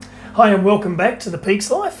Hi and welcome back to The Peaks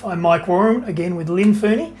Life. I'm Mike Warren, again with Lynn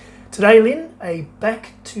Fernie. Today, Lynn, a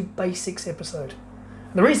back to basics episode.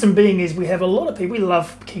 And the reason being is we have a lot of people, we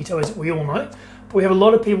love keto as we all know, but we have a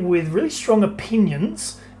lot of people with really strong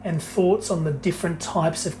opinions and thoughts on the different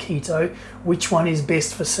types of keto, which one is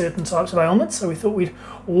best for certain types of ailments. So we thought we'd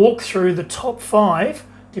walk through the top 5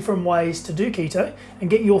 different ways to do keto and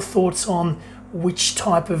get your thoughts on which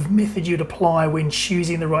type of method you'd apply when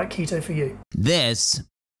choosing the right keto for you. This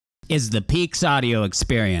is the Peaks audio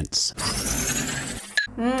experience.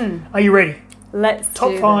 Are you ready? Let's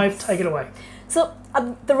Top do 5, this. take it away. So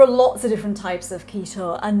there are lots of different types of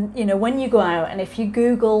keto, and when you go out and if you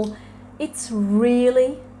Google, it's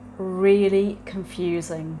really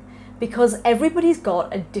confusing because everybody's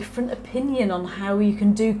got a different opinion on how you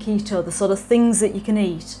can do keto, the sort of things that you can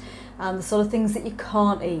eat, the sort of things that you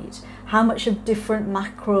can't eat, how much of different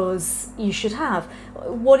macros you should have,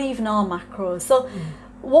 what even are macros. So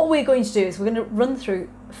what we're going to do is we're going to run through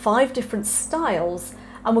 5 different styles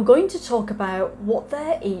and we're going to talk about what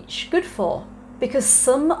they're each good for, because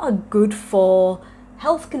some are good for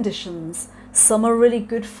health conditions, some are really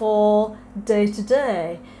good for day to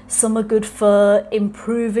day, some are good for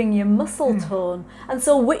improving your muscle tone, and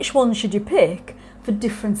so which one should you pick for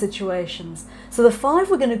different situations? So the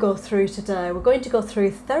 5 we're going to go through today, we're going to go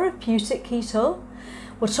through therapeutic keto,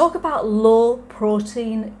 we'll talk about low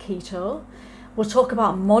protein keto, we'll talk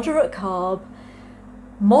about moderate carb,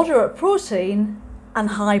 moderate protein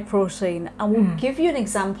and high protein, and we'll give you an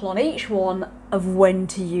example on each one of when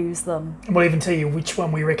to use them. And we'll even tell you which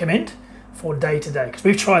one we recommend for day to day, because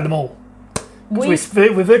we've tried them all. We're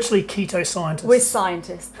virtually keto scientists. We're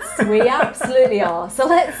scientists. We absolutely are. So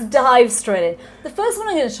let's dive straight in. The first one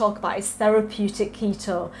I'm going to talk about is therapeutic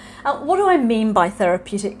keto. What do I mean by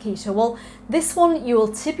therapeutic keto? Well, this one you will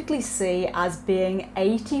typically see as being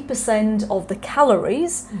 80% of the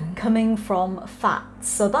calories coming from fats.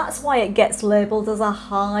 So that's why it gets labelled as a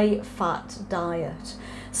high fat diet.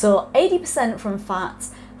 So 80% from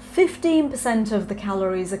fats, 15% of the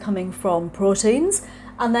calories are coming from proteins,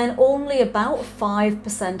 and then only about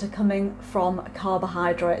 5% are coming from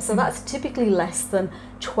carbohydrates. So that's typically less than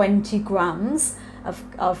 20 grams of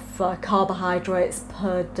carbohydrates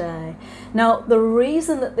per day. Now, the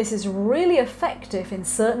reason that this is really effective in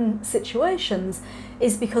certain situations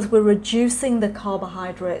is because we're reducing the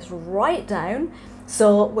carbohydrates right down,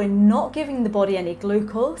 so we're not giving the body any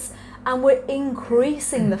glucose, and we're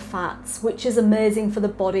increasing the fats, which is amazing for the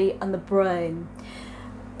body and the brain.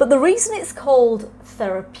 But the reason it's called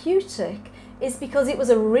therapeutic is because it was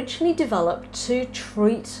originally developed to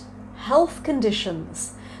treat health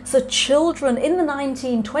conditions. So children in the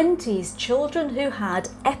 1920s, children who had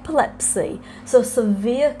epilepsy, so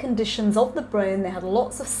severe conditions of the brain, they had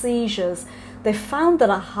lots of seizures, they found that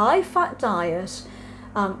a high-fat diet,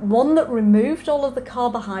 one that removed all of the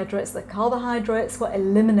carbohydrates were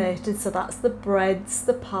eliminated, so that's the breads,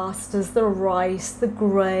 the pastas, the rice, the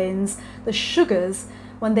grains, the sugars.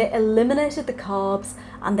 When they eliminated the carbs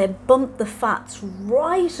and they bumped the fats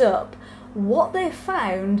right up, what they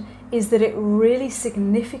found is that it really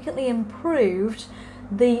significantly improved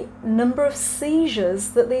the number of seizures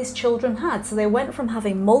that these children had. So they went from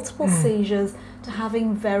having multiple seizures to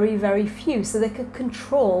having very few, so they could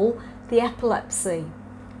control the epilepsy.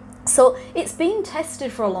 So it's been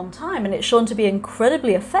tested for a long time and it's shown to be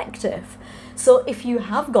incredibly effective. So if you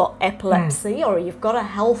have got epilepsy or you've got a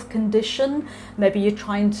health condition, maybe you're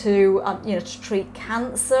trying to to treat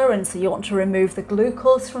cancer, and so you want to remove the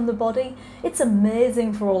glucose from the body, it's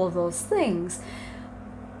amazing for all of those things.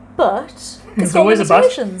 But there's always a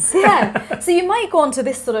but. Yeah. So you might go onto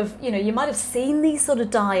this sort of, you might have seen these sort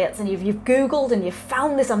of diets and you've Googled and you've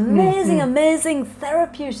found this amazing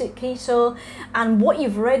therapeutic keto, and what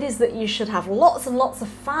you've read is that you should have lots and lots of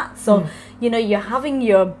fat. So, you're having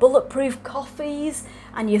your bulletproof coffees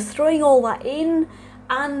and you're throwing all that in,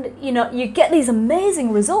 and you get these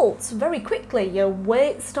amazing results very quickly. Your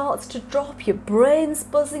weight starts to drop, your brain's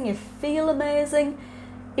buzzing, you feel amazing.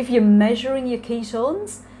 If you're measuring your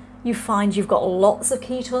ketones, you find you've got lots of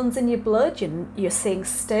ketones in your blood, you're seeing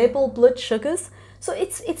stable blood sugars. So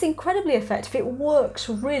it's incredibly effective, it works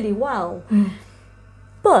really well.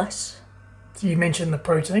 But So you mentioned the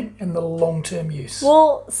protein and the long-term use.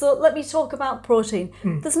 Well, so let me talk about protein.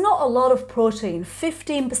 There's not a lot of protein.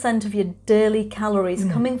 15% of your daily calories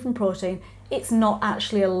coming from protein. It's not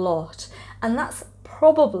actually a lot. And that's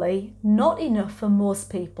probably not enough for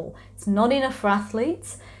most people. It's not enough for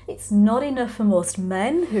athletes. It's not enough for most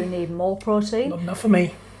men who need more protein. Not enough for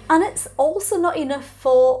me. And it's also not enough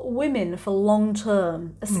for women for long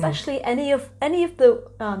term, especially any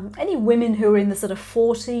women who are in the sort of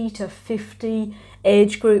 40 to 50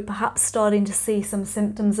 age group, perhaps starting to see some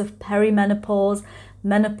symptoms of perimenopause,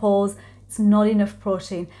 menopause. It's not enough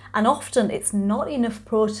protein, and often it's not enough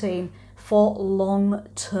protein for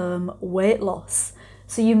long-term weight loss.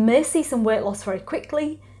 So you may see some weight loss very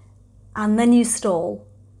quickly, and then you stall.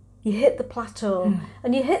 You hit the plateau,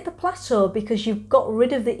 and you hit the plateau because you've got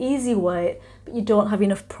rid of the easy weight, but you don't have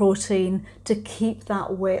enough protein to keep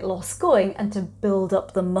that weight loss going and to build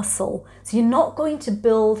up the muscle. So you're not going to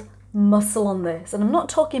build muscle on this. And I'm not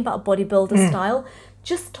talking about a bodybuilder style,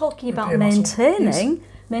 just talking about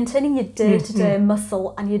maintaining your day-to-day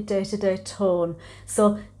muscle and your day-to-day tone.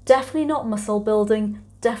 So definitely not muscle building,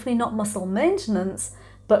 definitely not muscle maintenance,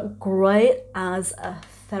 but great as a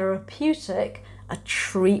therapeutic, a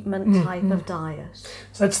treatment type of diet.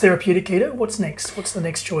 So that's therapeutic keto. What's next? What's the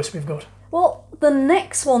next choice we've got? Well, the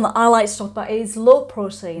next one that I like to talk about is low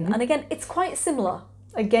protein. And again, it's quite similar.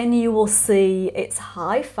 Again, you will see it's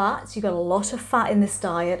high fat. So you've got a lot of fat in this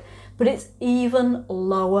diet, but it's even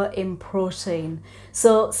lower in protein.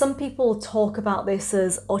 So some people talk about this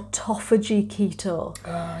as autophagy keto.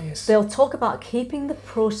 Yes. They'll talk about keeping the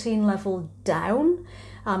protein level down,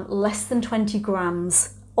 less than 20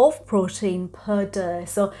 grams of protein per day.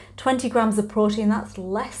 So 20 grams of protein, that's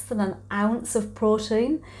less than an ounce of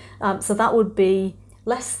protein. So that would be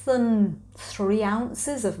less than 3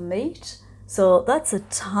 ounces of meat. So that's a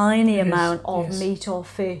tiny amount of meat or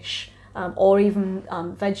fish or even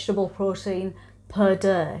vegetable protein per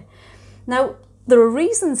day. Now, there are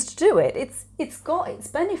reasons to do it. It's got its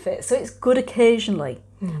benefits, so it's good occasionally.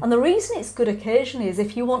 And the reason it's good occasionally is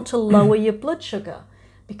if you want to lower your blood sugar,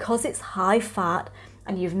 because it's high fat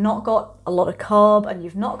and you've not got a lot of carb and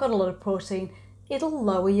you've not got a lot of protein, it'll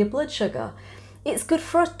lower your blood sugar. It's good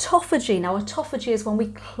for autophagy. Now, autophagy is when we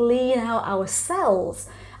clean out our cells,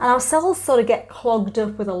 and our cells sort of get clogged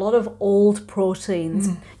up with a lot of old proteins,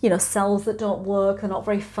 cells that don't work, they're not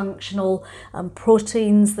very functional,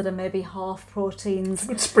 proteins that are maybe half proteins.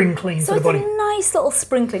 Good spring clean so for the body. it's a nice little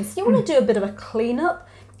sprinkling. So you want to do a bit of a clean-up,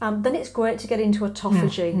 then it's great to get into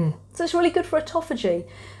autophagy. So it's really good for autophagy.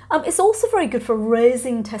 It's also very good for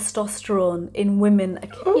raising testosterone in women,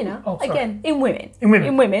 in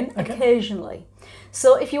women Okay. occasionally.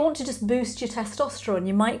 So if you want to just boost your testosterone,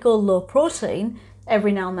 you might go low protein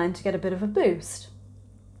every now and then to get a bit of a boost.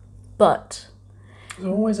 But There's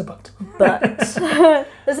always a but. there's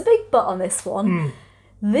a big but on this one.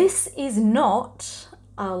 This is not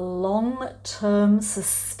a long-term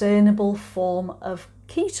sustainable form of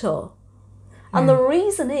keto. And the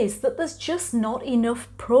reason is that there's just not enough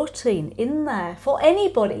protein in there for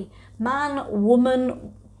anybody, man,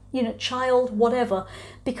 woman, child, whatever,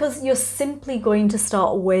 because you're simply going to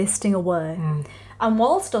start wasting away. And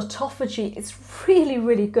whilst autophagy is really,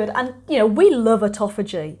 really good, and we love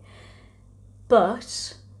autophagy,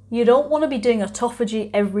 but you don't want to be doing autophagy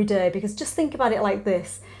every day, because just think about it like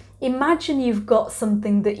this. Imagine you've got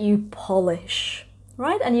something that you polish,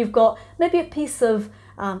 right? And you've got maybe a piece of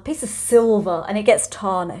silver and it gets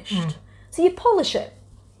tarnished. So you polish it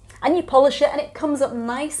and it comes up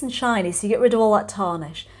nice and shiny, so you get rid of all that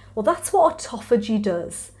tarnish. Well, that's what autophagy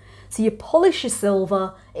does. So you polish your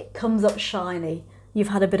silver, it comes up shiny. You've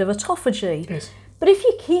had a bit of autophagy. Yes. But if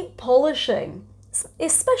you keep polishing,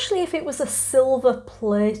 especially if it was a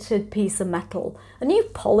silver-plated piece of metal, and you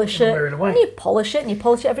polish it, and you polish it, and you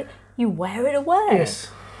polish it, you wear it away.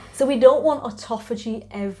 Yes. So we don't want autophagy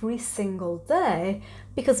every single day,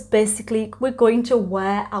 because basically we're going to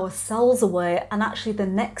wear our cells away, and actually the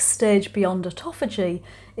next stage beyond autophagy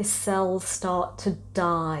is cells start to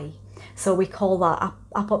die. So we call that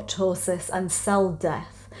apoptosis and cell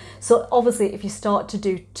death. So obviously if you start to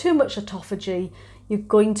do too much autophagy, you're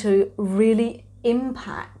going to really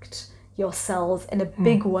impact your cells in a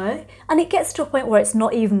big way, and it gets to a point where it's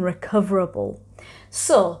not even recoverable.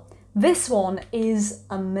 So this one is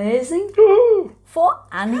amazing for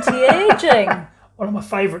anti-aging. One of my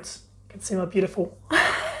favourites. You can see my beautiful.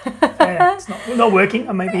 Yeah, it's not working.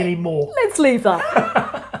 I maybe need more. Let's leave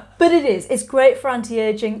that. But it is. It's great for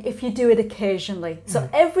anti-aging if you do it occasionally. So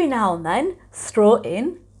every now and then, throw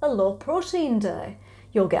in a low protein day.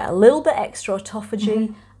 You'll get a little bit extra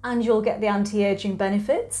autophagy and you'll get the anti-aging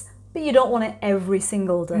benefits, but you don't want it every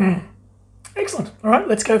single day. Excellent. All right,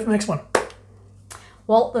 let's go for the next one.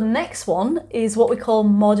 Well, the next one is what we call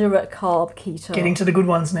moderate carb keto. Getting to the good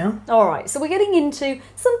ones now. All right, so we're getting into,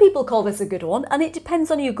 some people call this a good one, and it depends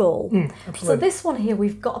on your goal. Absolutely. So this one here,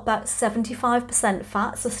 we've got about 75%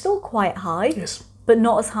 fat, so still quite high, Yes. but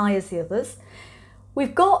not as high as the others.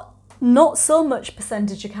 We've got Not so much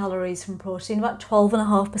percentage of calories from protein, about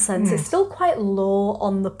 12.5%. So it's still quite low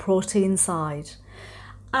on the protein side.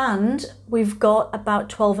 And we've got about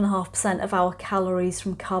 12.5% of our calories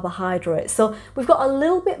from carbohydrates. So we've got a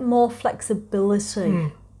little bit more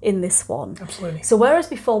flexibility in this one. Absolutely. So whereas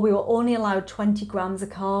before we were only allowed 20 grams of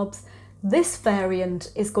carbs, this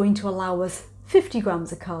variant is going to allow us 50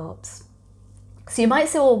 grams of carbs. So you might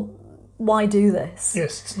say, well, why do this?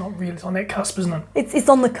 Yes, it's not really, it's on that cusp, isn't it? It's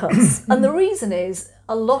on the cusp. And the reason is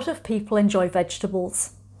a lot of people enjoy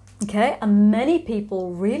vegetables. Okay, and many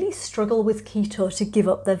people really struggle with keto to give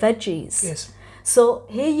up their veggies. Yes. So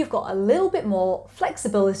here you've got a little bit more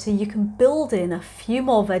flexibility. You can build in a few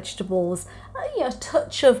more vegetables, a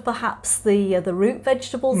touch of perhaps the root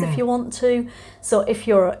vegetables if you want to. So if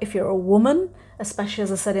you're a woman, especially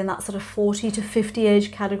as I said in that sort of 40 to 50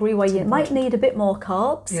 age category where you might need a bit more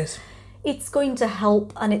carbs. Yes. It's going to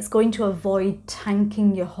help and it's going to avoid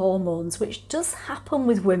tanking your hormones, which does happen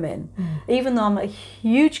with women. Even though I'm a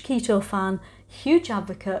huge keto fan, huge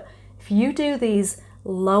advocate, if you do these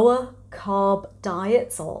lower carb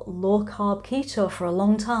diets or low carb keto for a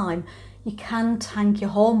long time, you can tank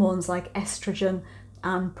your hormones like estrogen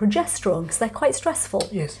and progesterone because they're quite stressful.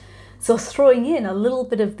 Yes. So throwing in a little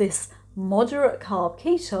bit of this moderate carb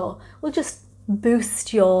keto will just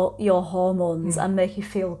boost your hormones and make you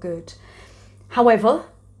feel good. However,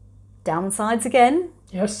 downsides again.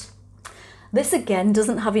 Yes. This again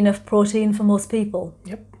doesn't have enough protein for most people.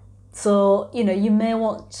 Yep. So, you may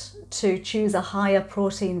want to choose a higher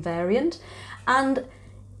protein variant. And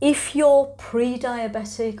if you're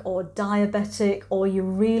pre-diabetic or diabetic or you're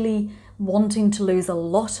really wanting to lose a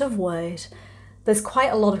lot of weight, there's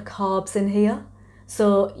quite a lot of carbs in here.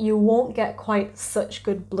 So you won't get quite such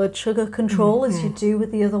good blood sugar control as you do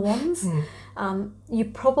with the other ones. You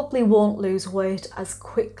probably won't lose weight as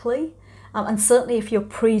quickly. And certainly if you're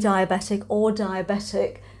pre-diabetic or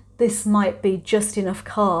diabetic, this might be just enough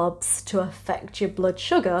carbs to affect your blood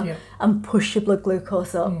sugar and push your blood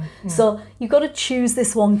glucose up. So you've got to choose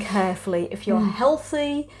this one carefully. If you're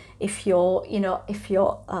healthy, if you're in your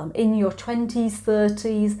 20s,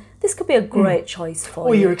 30s, this could be a great choice for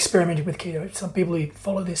you. Or you're experimenting with keto. Some people who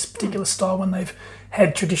follow this particular style when they've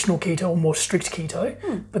had traditional keto or more strict keto,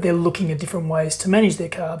 but they're looking at different ways to manage their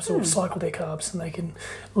carbs or cycle their carbs, and they can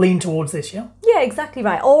lean towards this, yeah? Yeah, exactly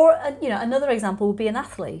right. Or, another example would be an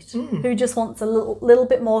athlete who just wants a little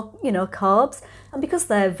bit more, carbs. And because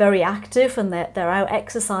they're very active and they're out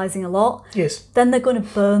exercising a lot, Yes. then they're going to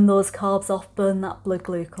burn those carbs off, burn that blood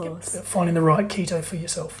glucose. It's about finding the right keto for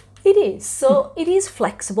yourself. It is. So it is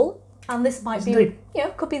flexible, and this might Indeed. be,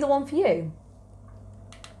 could be the one for you.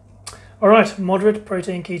 All right, moderate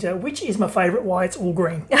protein keto, which is my favourite. Why? It's all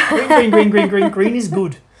green. Green. Green is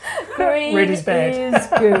good. Green Red is bad. is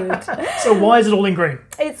good. So why is it all in green?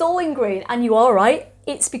 It's all in green, and you are right.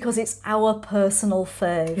 It's because it's our personal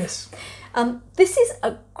fave. Yes. This is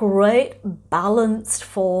a great balanced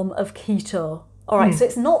form of keto. All right, so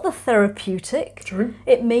it's not the therapeutic. True.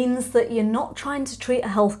 It means that you're not trying to treat a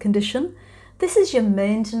health condition. This is your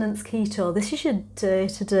maintenance keto. This is your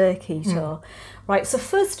day-to-day keto. Right, so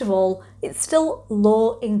first of all, it's still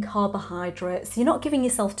low in carbohydrates. You're not giving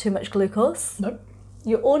yourself too much glucose. Nope.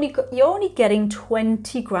 You're only getting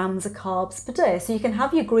 20 grams of carbs per day. So you can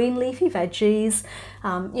have your green leafy veggies,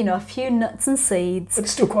 a few nuts and seeds. But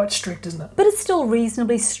it's still quite strict, isn't it? But it's still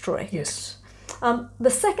reasonably strict. Yes. The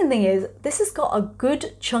second thing is, this has got a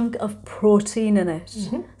good chunk of protein in it.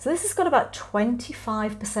 So this has got about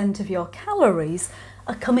 25% of your calories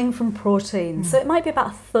are coming from protein. So it might be about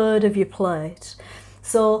a third of your plate.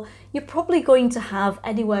 So you're probably going to have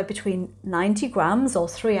anywhere between 90 grams or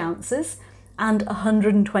 3 ounces and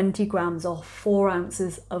 120 grams or 4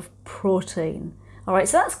 ounces of protein. All right,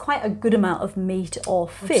 so that's quite a good amount of meat or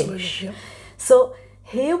fish. Absolutely, yep. So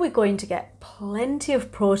here we're going to get plenty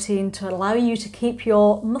of protein to allow you to keep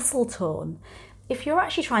your muscle tone. If you're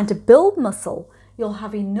actually trying to build muscle, you'll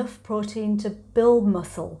have enough protein to build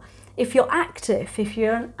muscle. If you're active, if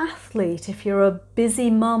you're an athlete, if you're a busy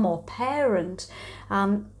mum or parent,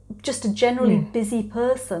 just a generally busy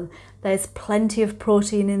person, there's plenty of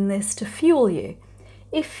protein in this to fuel you.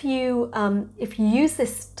 If you use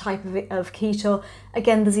this type of keto,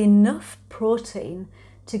 again, there's enough protein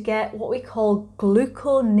to get what we call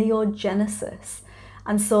gluconeogenesis.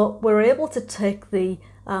 And so we're able to take the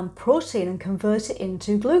protein and convert it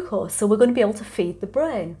into glucose. So we're going to be able to feed the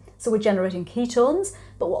brain. So we're generating ketones,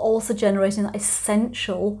 but we're also generating that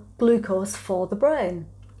essential glucose for the brain.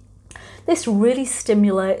 This really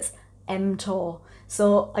stimulates mTOR.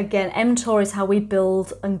 So again, mTOR is how we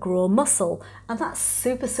build and grow muscle, and that's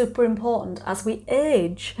super, super important. As we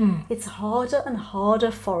age, it's harder and harder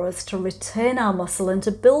for us to retain our muscle and to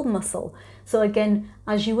build muscle. So again,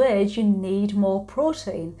 as you age, you need more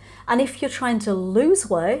protein. And if you're trying to lose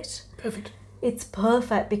weight, Perfect. it's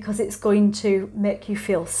perfect because it's going to make you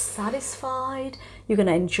feel satisfied. You're going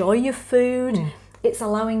to enjoy your food. It's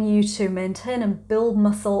allowing you to maintain and build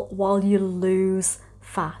muscle while you lose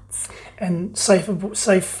fats. And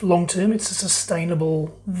safe long term. It's a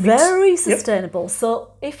sustainable mix. Very sustainable.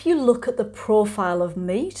 So if you look at the profile of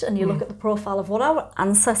meat and you look at the profile of what our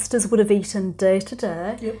ancestors would have eaten day to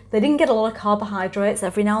day, they didn't get a lot of carbohydrates.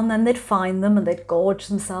 Every now and then they'd find them and they'd gorge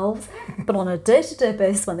themselves. But on a day-to-day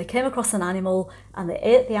basis, when they came across an animal and they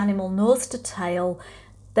ate the animal nose to tail,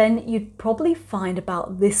 then you'd probably find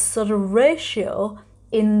about this sort of ratio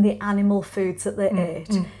in the animal foods that they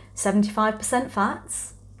ate. 75%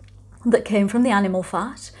 fats that came from the animal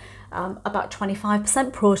fat, about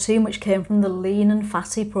 25% protein, which came from the lean and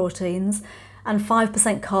fatty proteins, and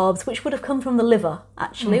 5% carbs, which would have come from the liver,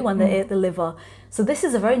 actually, when they ate the liver. So this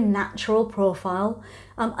is a very natural profile,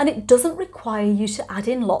 and it doesn't require you to add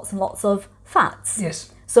in lots and lots of fats.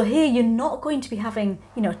 Yes. So here you're not going to be having,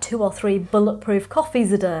 2 or 3 bulletproof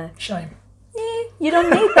coffees a day. Shame. You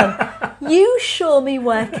don't need them. You show me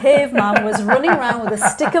where caveman was running around with a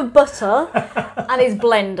stick of butter and his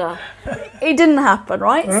blender. It didn't happen,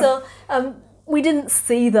 right? So we didn't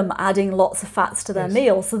see them adding lots of fats to their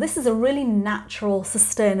meals. So this is a really natural,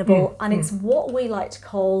 sustainable, and it's what we like to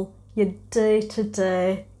call your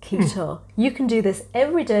day-to-day keto. You can do this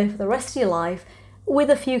every day for the rest of your life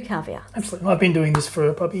with a few caveats. Absolutely. I've been doing this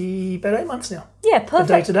for probably about 8 months now. Yeah, perfect.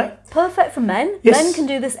 Day to day. Perfect for men. Yes. Men can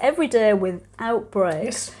do this every day without breaks.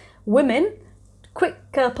 Yes. Women, quick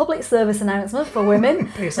public service announcement for women.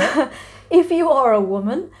 PSA. If you are a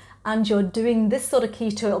woman and you're doing this sort of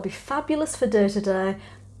keto, it'll be fabulous for day to day,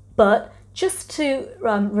 but just to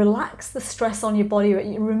relax the stress on your body,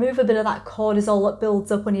 you remove a bit of that cortisol that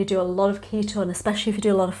builds up when you do a lot of keto, and especially if you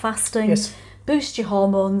do a lot of fasting, boost your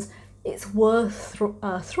hormones. It's worth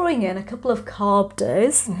throwing in a couple of carb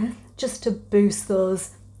days just to boost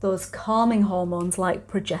those calming hormones like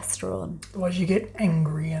progesterone. Otherwise you get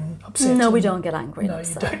angry and upset. No, we don't get angry. No,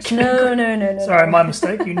 you don't get No. Sorry, my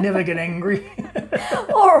mistake. You never get angry.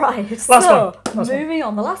 All right. Last one. Moving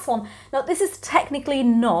on. The last one. Now, this is technically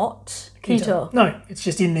not keto. No, it's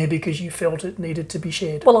just in there because you felt it needed to be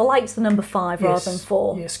shared. Well, I liked the number 5 rather than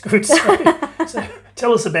 4. Yes, good. So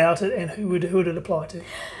tell us about it and who would it apply to?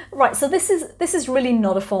 Right. So this is really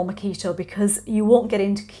not a form of keto because you won't get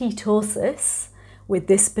into ketosis with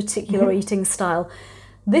this particular eating style.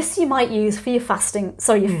 This you might use for your feasting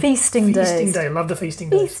days. Feasting day, love the feasting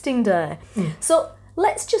day. Feasting day. So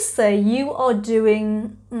let's just say you are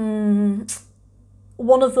doing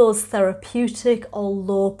one of those therapeutic or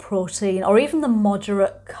low protein or even the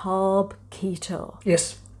moderate carb keto.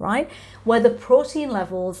 Yes. Right? Where the protein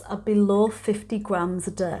levels are below 50 grams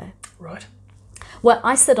a day. Right. Where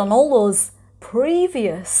I said on all those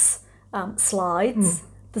previous slides,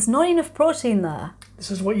 there's not enough protein there. This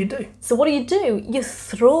is what you do. So what do? You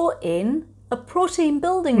throw in a protein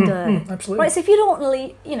building day. Absolutely. Right. So if you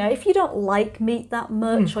don't like meat that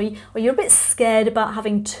much, or you're a bit scared about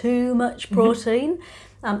having too much protein,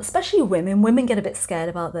 especially women get a bit scared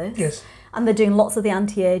about this. Yes. And they're doing lots of the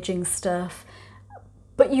anti-aging stuff.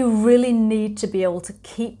 But you really need to be able to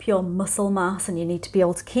keep your muscle mass, and you need to be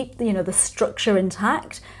able to keep the structure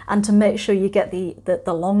intact, and to make sure you get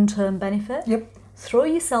the long-term benefit. Yep. Throw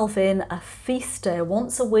yourself in a feast day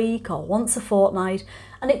once a week or once a fortnight,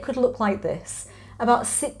 and it could look like this. About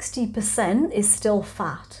 60% is still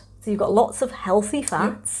fat. So you've got lots of healthy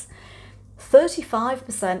fats.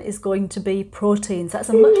 35% is going to be protein, so that's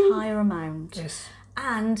a much higher amount. Yes.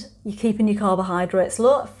 And you're keeping your carbohydrates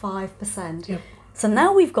low at 5%. Yep. So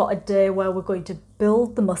now we've got a day where we're going to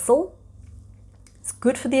build the muscle. It's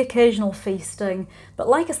good for the occasional feasting, but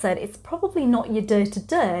like I said, it's probably not your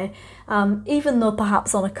day-to-day, even though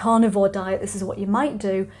perhaps on a carnivore diet this is what you might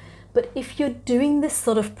do. But if you're doing this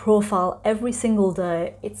sort of profile every single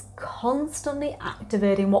day, it's constantly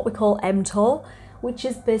activating what we call mTOR, which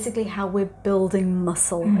is basically how we're building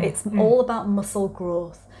muscle. It's all about muscle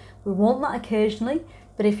growth. We want that occasionally,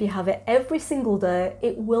 but if you have it every single day,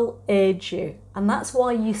 it will age you. And that's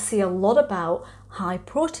why you see a lot about high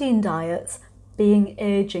protein diets being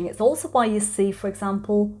aging. It's also why you see, for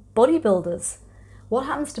example, bodybuilders. What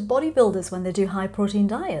happens to bodybuilders when they do high protein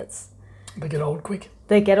diets? They get old quick.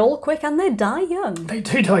 They get old quick and they die young. They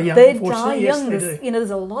do die young, They unfortunately. die young. Yes, they do. There's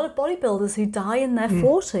a lot of bodybuilders who die in their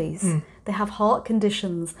 40s. they have heart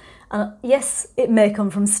conditions. And yes, it may come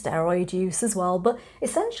from steroid use as well, but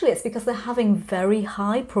essentially it's because they're having very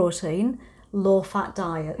high protein, low fat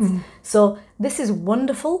diets. So this is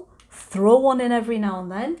wonderful. Throw one in every now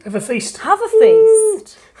and then. Have a feast. Have a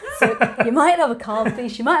feast. So you might have a carb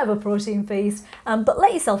feast, you might have a protein feast, but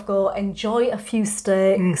let yourself go, enjoy a few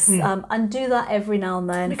steaks, and do that every now and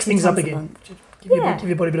then. Mix things up again. Give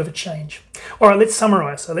your body a bit of a change. All right, let's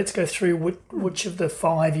summarise. So let's go through which of the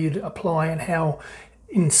 5 you'd apply and how,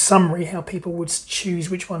 in summary, how people would choose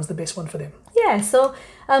which one's the best one for them. Yeah, so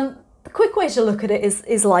the quick way to look at it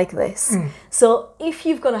is like this. So if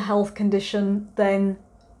you've got a health condition, then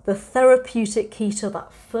the therapeutic keto,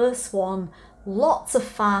 that first one, lots of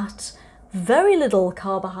fat, very little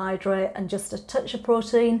carbohydrate and just a touch of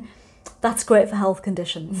protein, that's great for health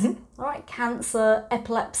conditions. All right, cancer,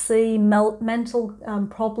 epilepsy, mental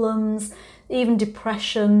problems, even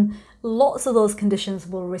depression, lots of those conditions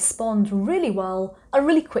will respond really well and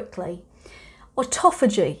really quickly.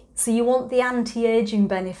 Autophagy, so you want the anti-aging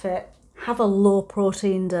benefit, have a low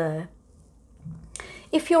protein day.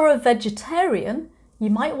 If you're a vegetarian, you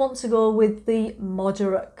might want to go with the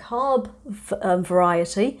moderate carb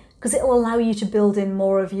variety because it will allow you to build in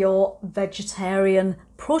more of your vegetarian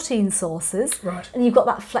protein sources. Right. And you've got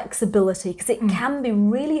that flexibility because it can be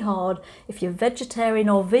really hard if you're vegetarian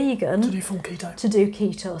or vegan To do full keto. to do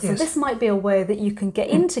keto. So Yes. this might be a way that you can get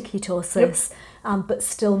into ketosis but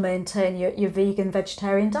still maintain your vegan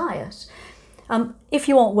vegetarian diet. If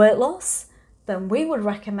you want weight loss, then we would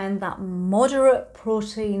recommend that moderate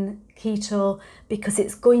protein keto because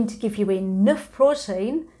it's going to give you enough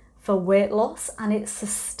protein for weight loss and it's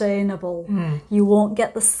sustainable. You won't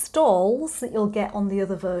get the stalls that you'll get on the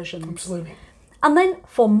other versions. Absolutely. And then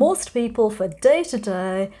for most people, for day to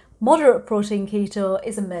day, moderate protein keto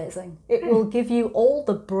is amazing. It will give you all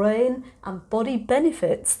the brain and body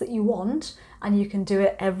benefits that you want and you can do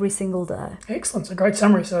it every single day. Excellent. So great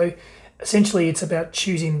summary. So essentially it's about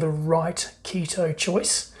choosing the right keto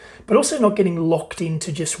choice, but also not getting locked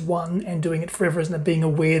into just one and doing it forever, and being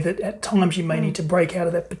aware that at times you may need to break out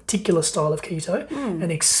of that particular style of keto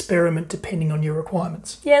and experiment depending on your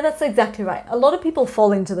requirements. Yeah, that's exactly right. A lot of people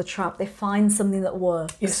fall into the trap. They find something that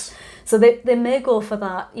works. Yes. So they may go for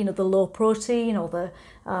that, the low protein or the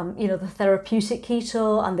therapeutic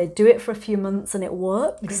keto, and they do it for a few months and it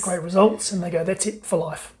works. You get great results and they go, that's it for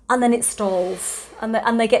life. And then it stalls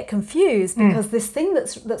and they get confused because this thing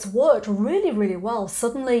that's worked really, really well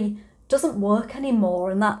suddenly doesn't work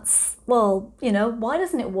anymore. And that's, why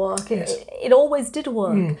doesn't it work? It always did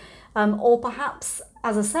work. Or perhaps,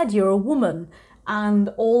 as I said, you're a woman and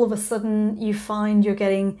all of a sudden you find you're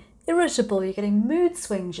getting irritable, you're getting mood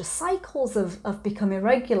swings, your cycles have become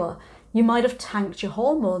irregular. You might have tanked your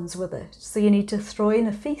hormones with it, so you need to throw in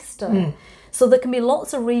a feast day. So there can be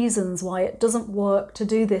lots of reasons why it doesn't work to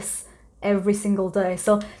do this every single day.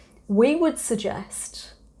 So we would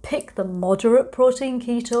suggest pick the moderate protein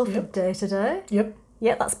keto for day to day. Yep.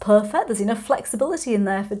 Yeah, that's perfect. There's enough flexibility in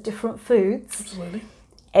there for different foods. Absolutely.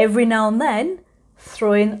 Every now and then,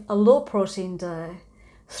 throw in a low protein day.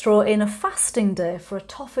 Throw in a fasting day for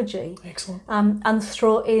autophagy. Excellent. And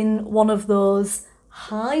throw in one of those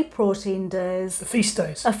high protein days. The feast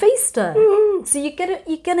days. A feast day. Woo-hoo. So you're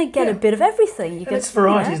gonna get a bit of everything. And it's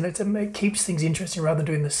variety, isn't it? It keeps things interesting rather than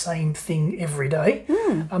doing the same thing every day.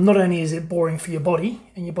 Not only is it boring for your body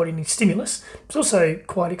and your body needs stimulus, it's also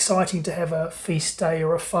quite exciting to have a feast day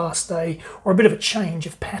or a fast day or a bit of a change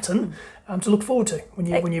of pattern to look forward to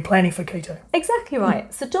when you're planning for keto. Exactly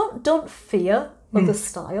right. So don't fear other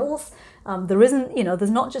styles. There isn't,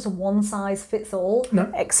 there's not just one size fits all. No.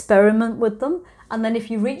 Experiment with them. And then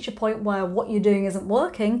if you reach a point where what you're doing isn't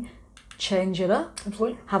working, change it up.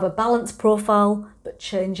 Absolutely. Have a balanced profile, but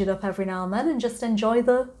change it up every now and then and just enjoy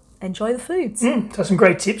the foods. So some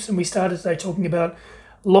great tips, and we started today talking about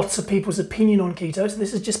lots of people's opinion on keto. So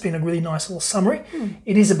this has just been a really nice little summary.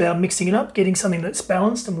 It is about mixing it up, getting something that's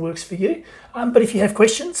balanced and works for you. But if you have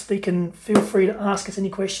questions, we can feel free to ask us any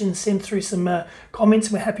questions, send through some comments,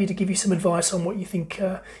 and we're happy to give you some advice on what you think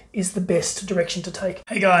is the best direction to take.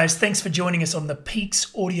 Hey guys, thanks for joining us on the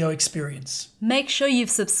Peaks Audio Experience. Make sure you've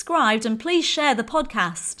subscribed and please share the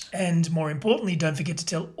podcast. And more importantly, don't forget to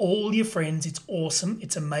tell all your friends it's awesome,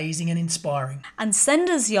 it's amazing and inspiring. And send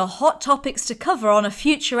us your hot topics to cover on a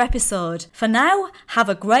future episode. For now, have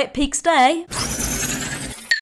a great Peaks day.